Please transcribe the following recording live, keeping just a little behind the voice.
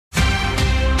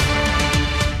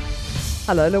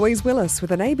Hello, Louise Willis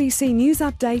with an ABC News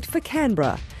update for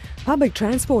Canberra. Public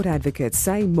transport advocates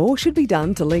say more should be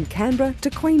done to link Canberra to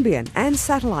Queanbeyan and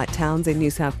satellite towns in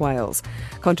New South Wales.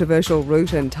 Controversial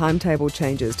route and timetable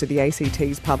changes to the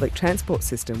ACT's public transport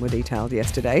system were detailed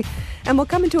yesterday and will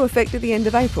come into effect at the end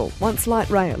of April once light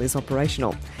rail is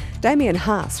operational. Damien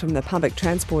Haas from the Public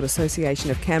Transport Association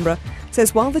of Canberra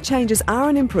says while the changes are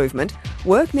an improvement,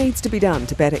 work needs to be done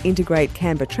to better integrate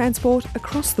Canberra transport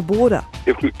across the border.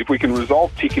 If we can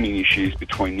resolve ticketing issues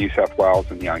between New South Wales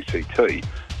and the ACT,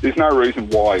 there's no reason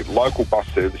why local bus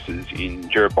services in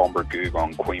Jerrabomberra,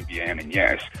 Googong, Queanbeyan and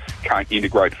Yass can't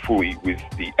integrate fully with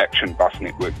the Action bus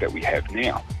network that we have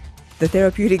now. The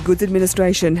Therapeutic Goods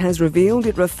Administration has revealed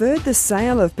it referred the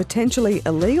sale of potentially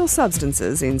illegal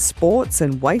substances in sports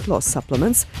and weight loss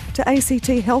supplements to ACT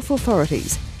health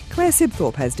authorities. Claire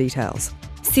Sibthorpe has details.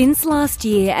 Since last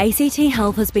year, ACT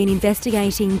Health has been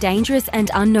investigating dangerous and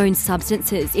unknown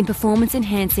substances in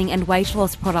performance-enhancing and weight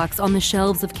loss products on the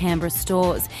shelves of Canberra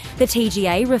stores. The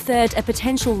TGA referred a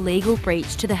potential legal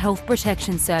breach to the Health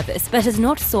Protection Service, but has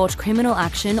not sought criminal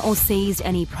action or seized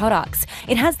any products.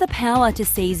 It has the power to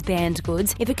seize banned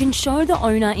goods if it can show the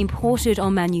owner imported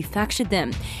or manufactured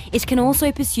them. It can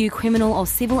also pursue criminal or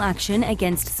civil action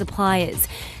against suppliers.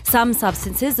 Some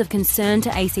substances of concern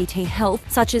to ACT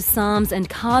Health, such as SARMs and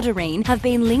Cardarine, have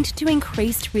been linked to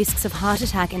increased risks of heart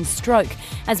attack and stroke,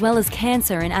 as well as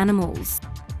cancer in animals.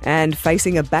 And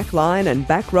facing a backline and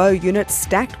back row unit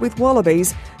stacked with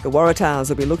wallabies, the Waratahs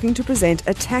will be looking to present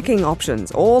attacking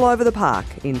options all over the park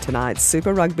in tonight's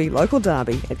Super Rugby local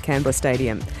derby at Canberra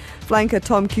Stadium. Flanker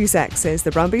Tom Cusack says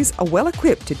the Brumbies are well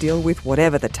equipped to deal with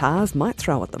whatever the Tars might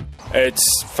throw at them.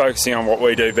 It's focusing on what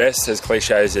we do best, as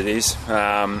cliche as it is.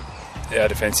 Our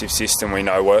defensive system we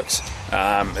know works.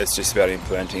 It's just about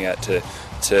implementing it to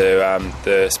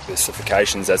the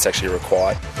specifications that's actually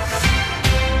required.